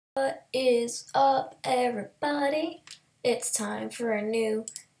What is up, everybody? It's time for a new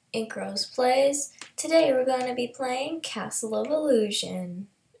Inkros Plays. Today we're going to be playing Castle of Illusion.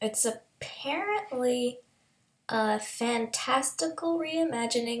 It's apparently a fantastical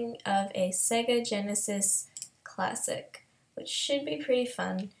reimagining of a Sega Genesis classic, which should be pretty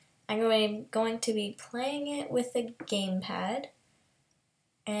fun. I'm going to be playing it with a gamepad,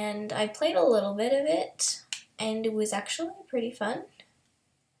 and I played a little bit of it, and it was actually pretty fun.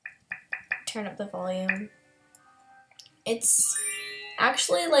 Turn up the volume. It's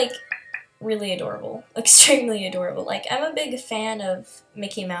actually like really adorable, extremely adorable. Like, I'm a big fan of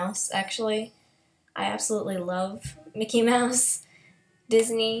Mickey Mouse, actually. I absolutely love Mickey Mouse,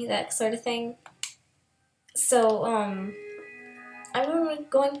 Disney, that sort of thing. So, I'm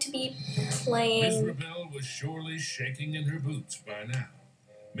going to be playing... Miss Rebelle was surely shaking in her boots by now.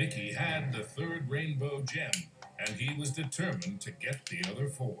 Mickey had the third rainbow gem, and he was determined to get the other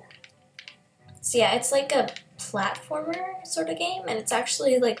four. So yeah, it's like a platformer sort of game, and it's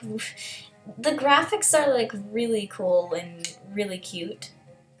actually like, the graphics are like really cool and really cute.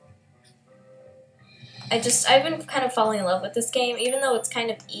 I've been kind of falling in love with this game, even though it's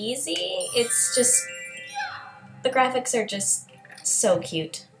kind of easy. It's just, the graphics are just so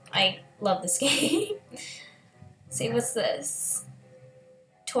cute. I love this game. See, what's this?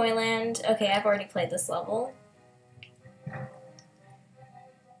 Toyland. Okay, I've already played this level. I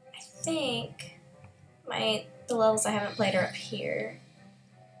think the levels I haven't played are up here.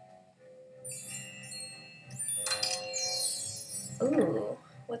 Ooh,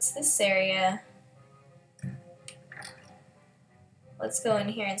 what's this area? Let's go in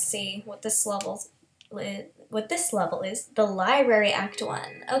here and see what this level is. The Library Act 1.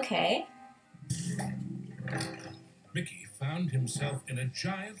 Okay. Mickey found himself in a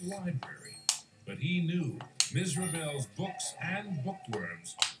giant library, but he knew Ms. Rebelle's books and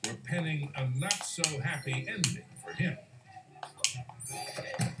bookworms were penning a not-so-happy ending for him.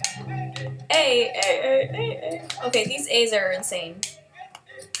 Hey. Okay, these A's are insane.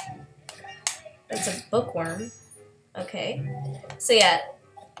 That's a bookworm. Okay. So yeah,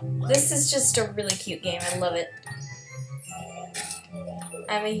 this is just a really cute game. I love it.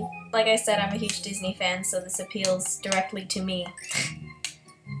 Like I said, I'm a huge Disney fan, so this appeals directly to me.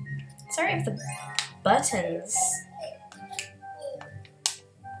 Sorry if the buttons...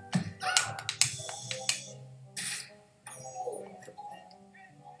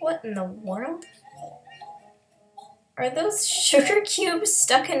 What in the world? Are those sugar cubes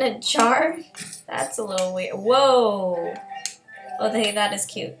stuck in a jar? That's a little weird. Whoa! Oh, that is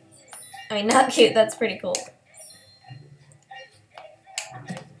cute. I mean, not cute, that's pretty cool.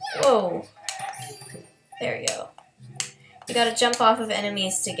 Whoa. There we go. You gotta jump off of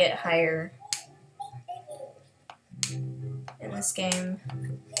enemies to get higher in this game.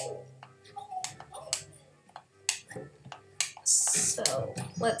 So,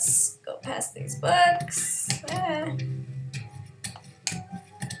 let's go past these books. Ah.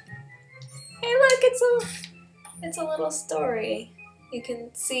 Hey, look, it's a little story. You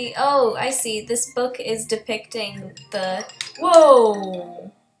can see, oh, I see, this book is depicting the,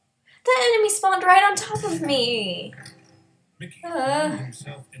 whoa! The enemy spawned right on top of me! Mickey found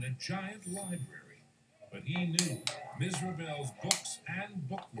himself in a giant library, but he knew Ms. Rebelle's books and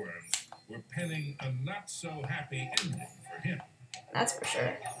bookworms were penning a not-so-happy ending for him. That's for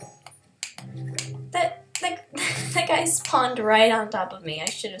sure. That guy spawned right on top of me. I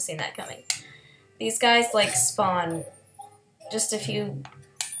should have seen that coming. These guys, like, spawn just a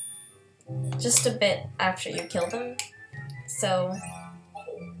bit after you kill them. So,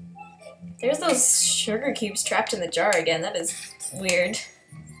 there's those sugar cubes trapped in the jar again. That is weird.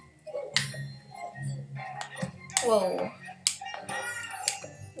 Whoa.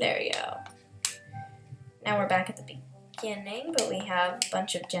 There we go. Now we're back at the beginning, but we have a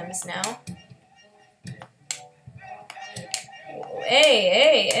bunch of gems now. Whoa.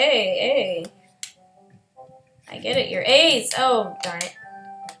 Hey. I get it, your A's. Oh, darn it.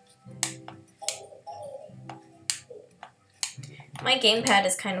 My gamepad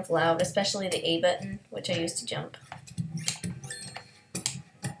is kind of loud, especially the A button, which I use to jump.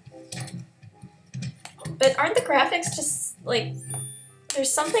 But aren't the graphics just, like,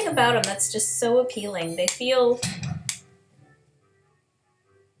 there's something about them that's just so appealing. They feel...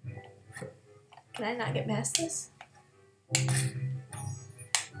 Can I not get past this?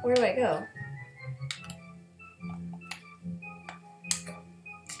 Where do I go?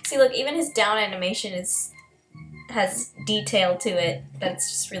 See, look, even his down animation has detail to it.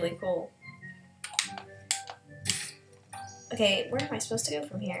 That's just really cool. Okay, where am I supposed to go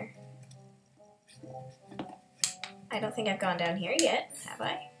from here? I don't think I've gone down here yet, have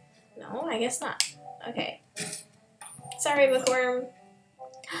I? Oh, I guess not. Okay. Sorry, bookworm.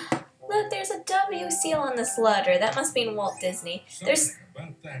 Look, there's a W seal on this letter. That must mean Walt Disney. Something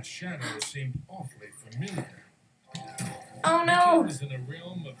about that shadow seemed awfully familiar. Oh no! Mickey was in a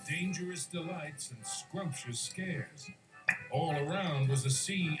realm of dangerous delights and scrumptious scares. All around was a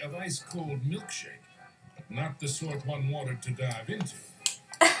sea of ice-cold milkshake, but not the sort one wanted to dive into.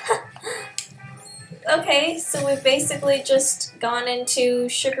 Okay, so we've basically just gone into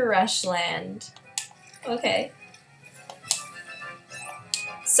Sugar Rush Land. Okay.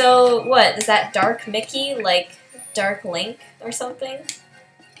 So, what? Is that Dark Mickey? Like Dark Link or something?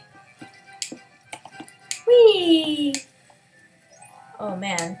 Whee! Oh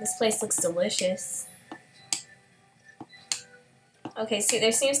man, this place looks delicious. Okay, see,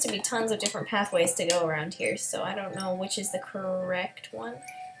 there seems to be tons of different pathways to go around here, so I don't know which is the correct one.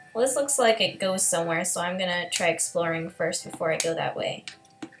 Well, this looks like it goes somewhere, so I'm gonna try exploring first before I go that way.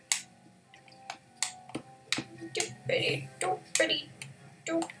 Doopity, doopity,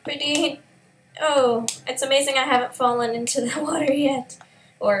 doopity. Oh, it's amazing I haven't fallen into the water yet.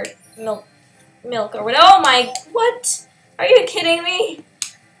 Or milk or what. Oh my, what? Are you kidding me?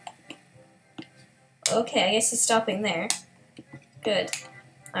 Okay, I guess he's stopping there. Good.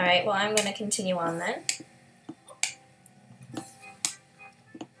 Alright, well I'm gonna continue on then.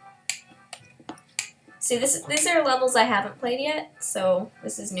 See, these are levels I haven't played yet, so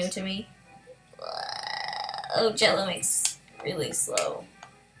this is new to me. Oh, Jello makes really slow.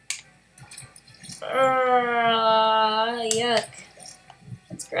 Yuck.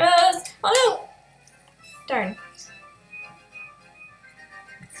 It's gross. Oh no! Darn.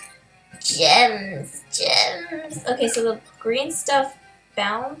 Gems! Gems! Okay, so the green stuff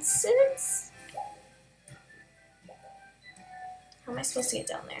bounces? How am I supposed to get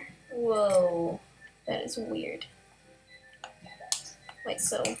down there? Whoa. That is weird. Wait,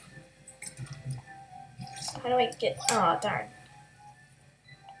 so how do I get... Oh, darn.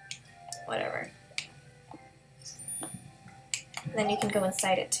 Whatever. Then you can go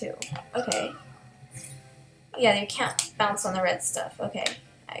inside it too. Okay. Yeah, you can't bounce on the red stuff. Okay,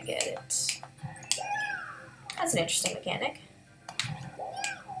 I get it. That's an interesting mechanic.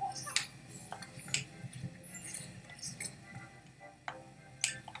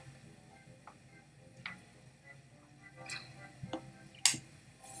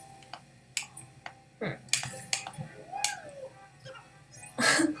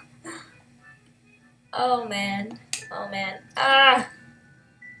 Oh man. Oh man. Ah!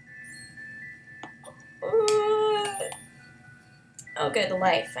 Oh good,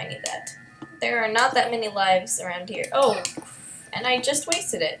 life. I need that. There are not that many lives around here. Oh! And I just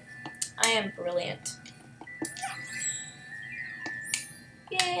wasted it. I am brilliant.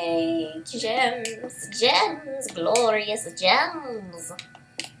 Yay! Gems! Gems! Glorious gems!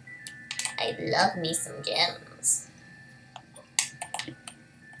 I love me some gems.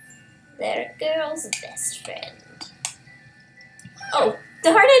 They're a girl's best friend. Oh,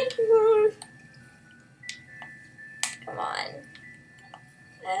 darn it! Come on.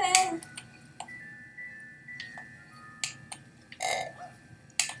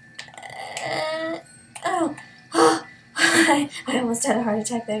 Oh. I almost had a heart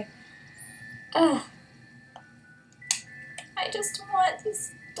attack there. I just want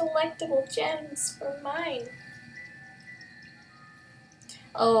these delectable gems for mine.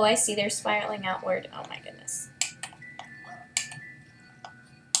 Oh, I see. They're spiraling outward. Oh my goodness.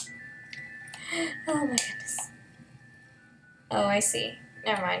 Oh my goodness. Oh, I see.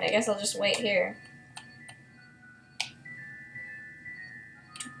 Never mind. I guess I'll just wait here.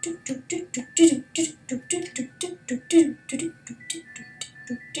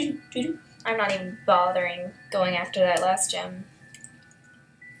 I'm not even bothering going after that last gem.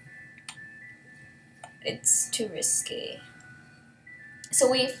 It's too risky. So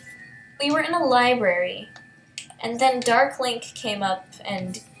we were in a library, and then Dark Link came up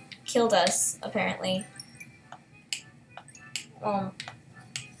and killed us, apparently. Well,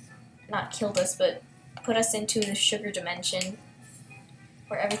 not killed us, but put us into the sugar dimension,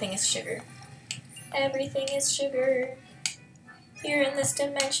 where everything is sugar. Everything is sugar. Here in this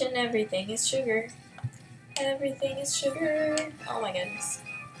dimension, everything is sugar. Everything is sugar. Oh my goodness.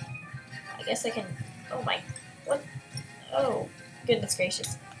 I guess I can... Oh my... What? Oh, goodness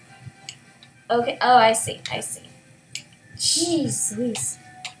gracious. Okay, oh, I see, I see. Jeez Louise.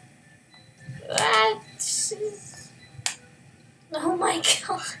 What? Oh my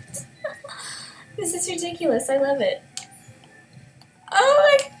god. This is ridiculous. I love it.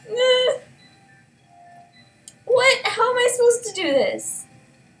 Oh my... What? How am I supposed to do this?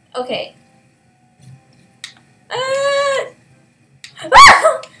 Okay.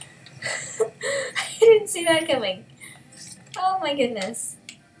 see that coming. Oh my goodness.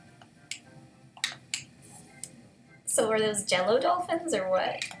 So were those Jello dolphins or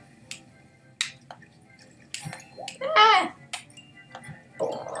what? Ah!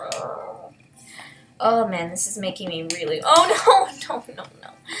 Oh man, this is making me really... Oh no, no, no,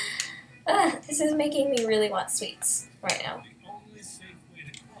 no. This is making me really want sweets right now.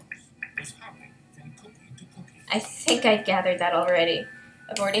 I think I've gathered that already.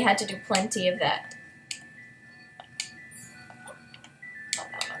 I've already had to do plenty of that.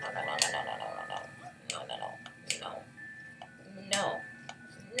 Oh, no.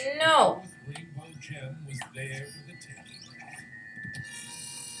 No. Rainbow Gem was there for the taking.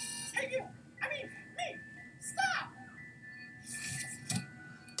 Hey, you! I mean, me! Stop!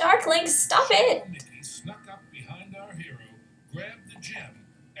 Dark Link, stop it! Mickey snuck up behind our hero, grabbed the gem,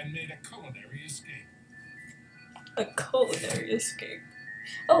 and made a culinary escape. A culinary escape.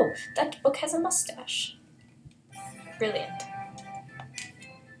 Oh, that book has a mustache. Brilliant.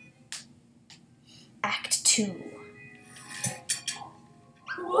 Act 2.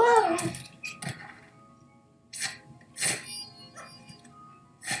 Whoa!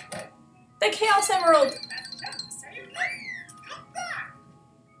 The Chaos Emerald!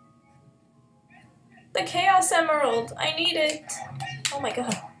 The Chaos Emerald! I need it! Oh my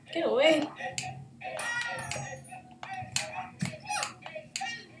god, get away!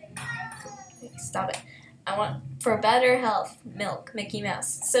 Stop it. I want, for better health, milk, Mickey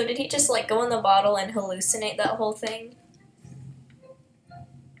Mouse. So did he just like go in the bottle and hallucinate that whole thing?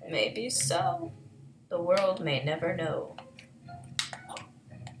 Maybe so. The world may never know.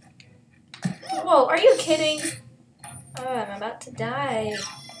 Whoa, are you kidding? Oh, I'm about to die.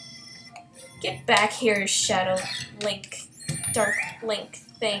 Get back here, Shadow Link, Dark Link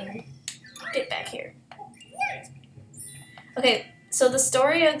thing. Get back here. Okay, so the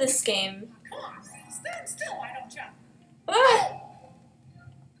story of this game... Stand still, why don't you? Ah!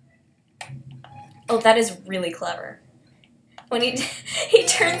 Oh, that is really clever. When he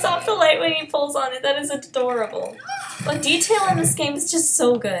turns off the light when he pulls on it, that is adorable. The detail in this game is just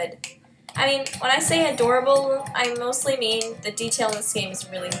so good. I mean, when I say adorable, I mostly mean the detail in this game is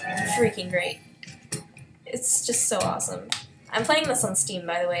really freaking great. It's just so awesome. I'm playing this on Steam,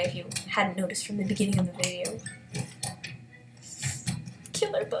 by the way, if you hadn't noticed from the beginning of the video.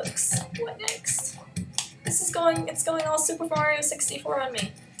 Killer books. What next? It's going all Super Mario 64 on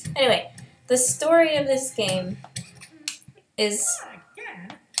me. Anyway, the story of this game is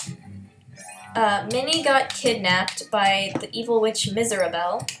Minnie got kidnapped by the evil witch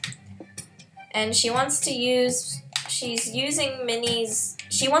Miserabelle, and she wants to use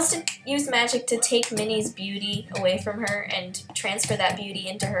magic to take Minnie's beauty away from her and transfer that beauty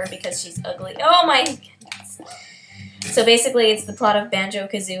into her because she's ugly. Oh my goodness. So basically it's the plot of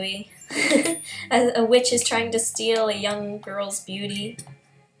Banjo-Kazooie. A witch is trying to steal a young girl's beauty.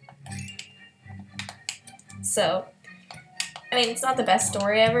 So, I mean, it's not the best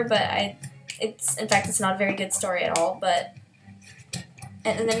story ever, but in fact, it's not a very good story at all, but,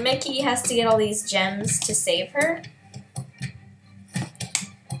 and then Mickey has to get all these gems to save her,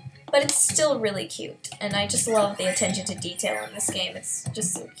 but it's still really cute, and I just love the attention to detail in this game. It's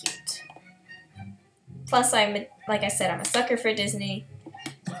just so cute. Plus, like I said, I'm a sucker for Disney.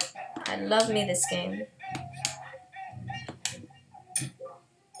 I love me this game.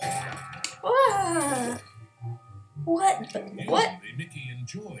 Wow. What? What? Mickey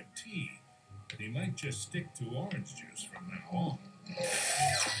enjoyed tea, but he might just stick to orange juice from now on.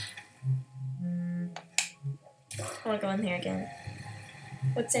 I want to go in here again.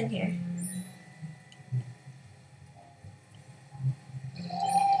 What's in here?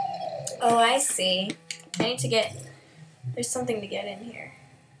 Oh, I see. I need to get... There's something to get in here.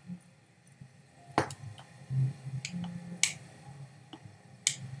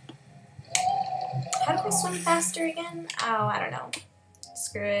 How do I swim faster again? Oh, I don't know.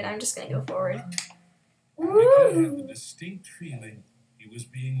 Screw it. I'm just going to go forward. Mickey had the distinct feeling he was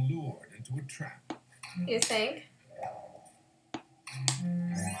being lured into a trap. You think?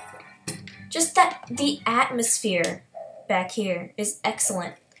 Just the atmosphere back here is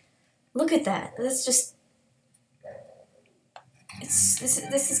excellent. Look at that. That's just...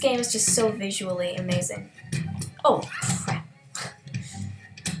 This game is just so visually amazing. Oh, crap.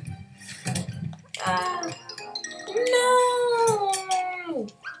 No!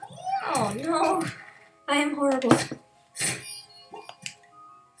 Oh, no. I am horrible.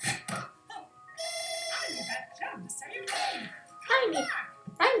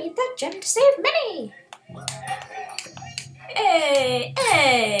 I need that gem to save Minnie! Hey,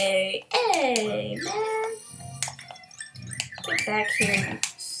 hey, hey, man! Get back here, you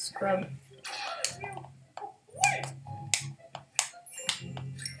scrub.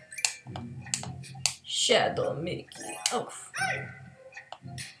 Shadow Mickey. Oh. Hey!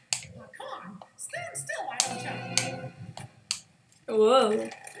 Now, come on. Stand still, why don't you? Whoa.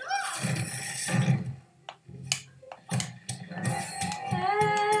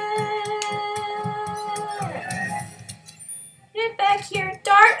 Get back here,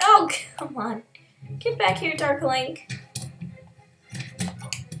 Dark. Oh, come on. Get back here, Dark Link.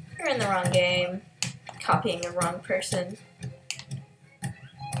 You're in the wrong game. Copying the wrong person. Not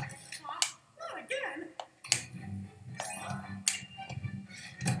again.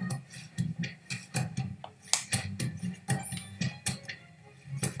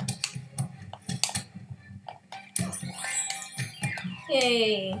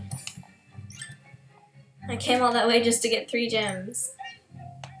 Yay. I came all that way just to get 3 gems.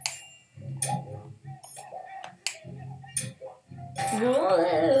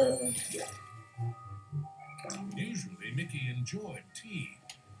 Whoa. Usually, Mickey enjoyed tea,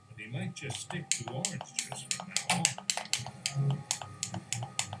 but he might just stick to orange juice from now on.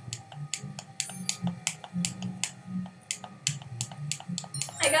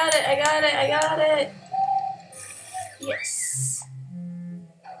 I got it, I got it, I got it. Yes.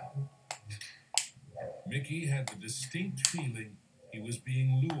 Mickey had the distinct feeling he was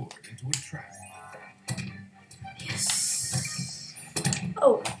being lured into a trap. Yes.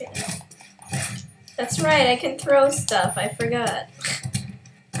 Oh, okay. That's right, I can throw stuff. I forgot.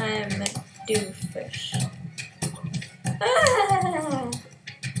 I'm a doofus. Ah!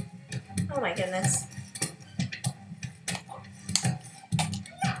 Oh my goodness.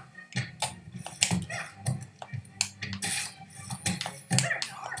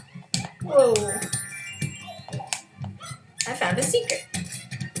 Whoa. I found a secret.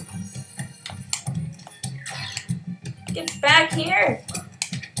 Get back here.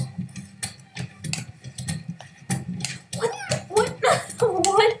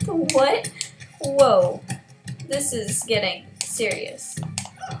 What? Whoa. This is getting serious.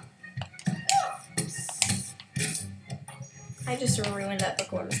 I just ruined that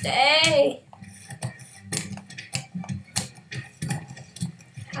bookworm's day.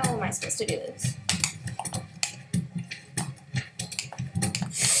 How am I supposed to do this?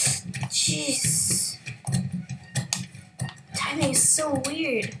 Jeez. Timing is so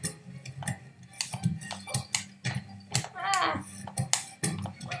weird. Ah.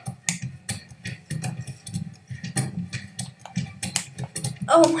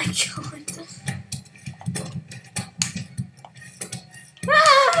 Oh my god.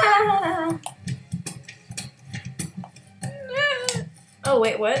 Ah! Oh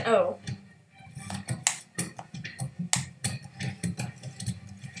wait, what? Oh.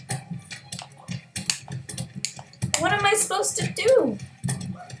 What am I supposed to do?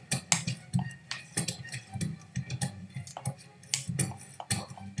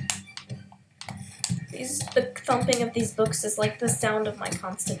 The thumping of these books is like the sound of my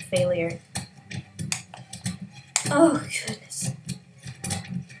constant failure. Oh, goodness.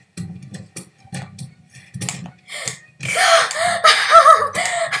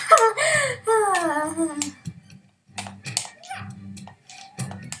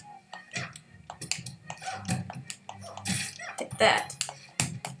 Take that.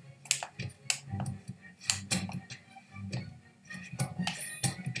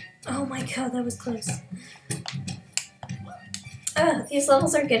 Oh my god, that was close. Ugh, these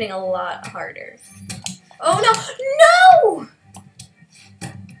levels are getting a lot harder. Oh no! No!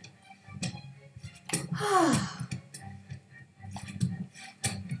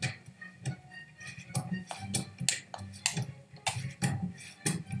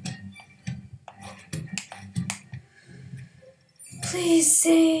 Please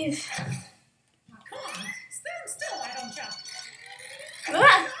save. Now, come on. Stand still, why don't you?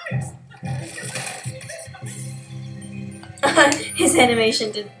 Ah! His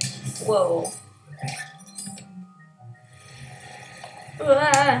animation did. Whoa.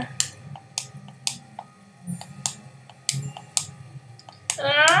 Ah.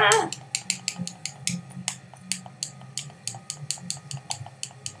 Ah.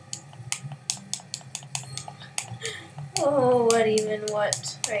 Oh, what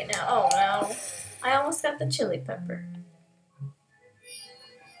right now? Oh no. I almost got the chili pepper.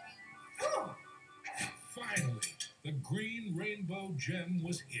 Finally, the green rainbow gem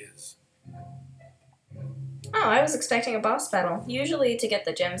was his. Oh, I was expecting a boss battle. Usually to get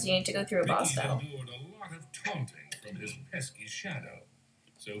the gems you need to go through a boss Mickey battle. endured a lot of taunting from his pesky shadow,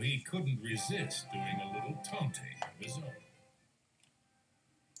 so he couldn't resist doing a little taunting of his own.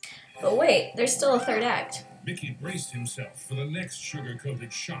 But wait, there's still a third act. Mickey braced himself for the next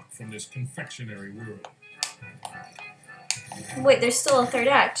sugar-coated shock from this confectionery world. Wait, there's still a third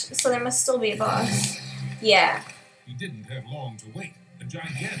act, so there must still be a boss. Yeah. He didn't have long to wait. A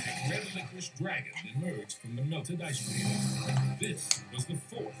gigantic red licorice dragon emerged from the melted ice cream. This was the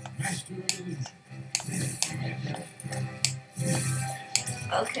fourth Master of Illusion.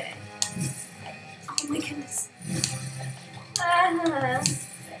 Okay. Oh my goodness. Ah.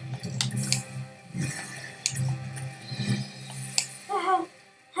 Ah.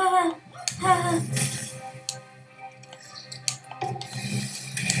 Ah. Ah.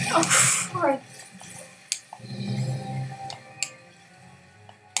 Oh, crap.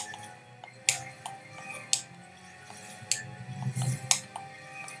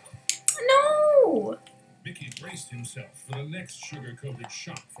 No! Mickey braced himself for the next sugar-coated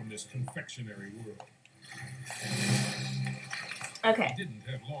shock from this confectionery world. Okay. He didn't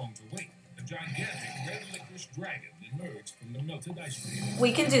have long to wait. A gigantic red licorice dragon emerged from the melted ice cream.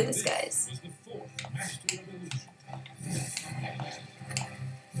 We can do this, guys. Was the fourth Master of Illusion.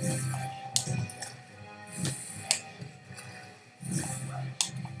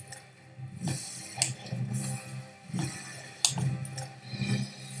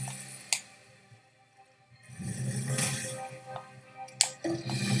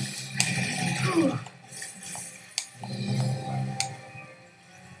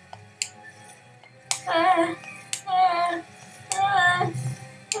 Ah, ah, ah,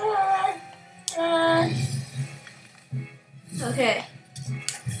 ah, ah. Okay.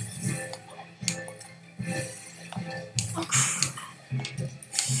 Oh, crap.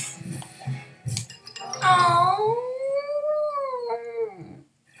 Oh.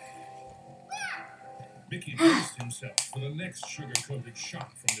 Mickey braced himself for the next sugar-coated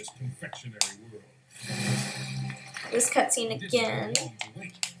shock from this confectionery world. This cutscene He didn't again. have long to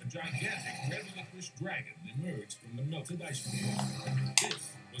wait. A gigantic red licorice dragon emerged from the melted ice cream.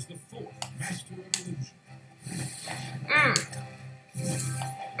 This was the fourth Master of Illusion. Mm.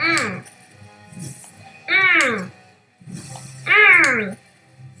 Mm. Mm. Mm.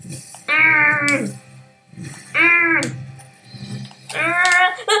 Mm. Mm.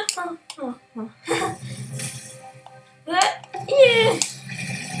 Yeah.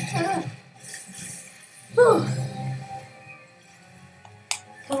 Whew.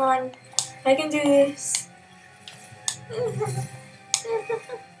 Come on, I can do this.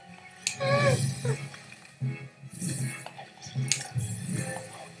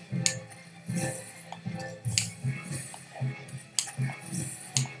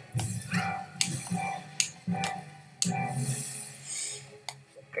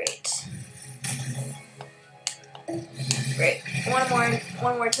 Great. Great.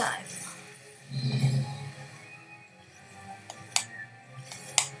 One more time.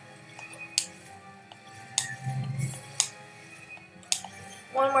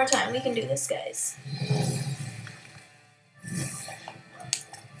 One more time. We can do this, guys.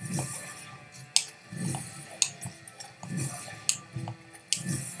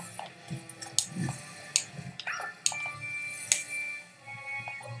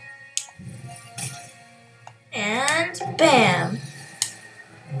 And bam!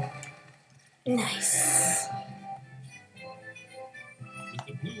 Nice. With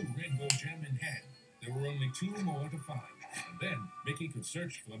the blue rainbow gem in hand, there were only two more to find. And then Mickey could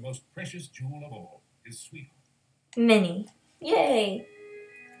search for the most precious jewel of all, his sweetheart. Minnie. Yay!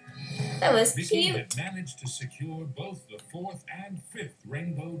 That was Mickey cute. had managed to secure both the fourth and fifth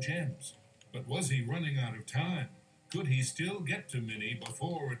rainbow gems. But was he running out of time? Could he still get to Minnie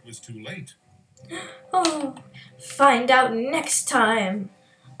before it was too late? Oh, find out next time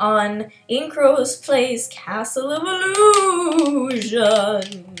on Inkros Plays Castle of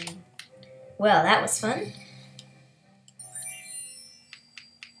Illusion. Well, that was fun.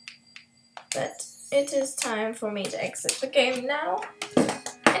 But it is time for me to exit the game now.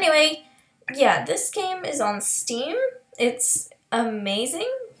 Anyway, yeah, this game is on Steam. It's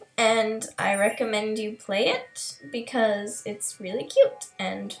amazing, and I recommend you play it because it's really cute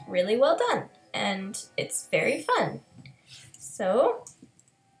and really well done, and it's very fun. So,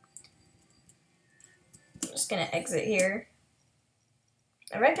 I'm just gonna exit here.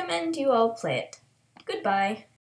 I recommend you all play it. Goodbye.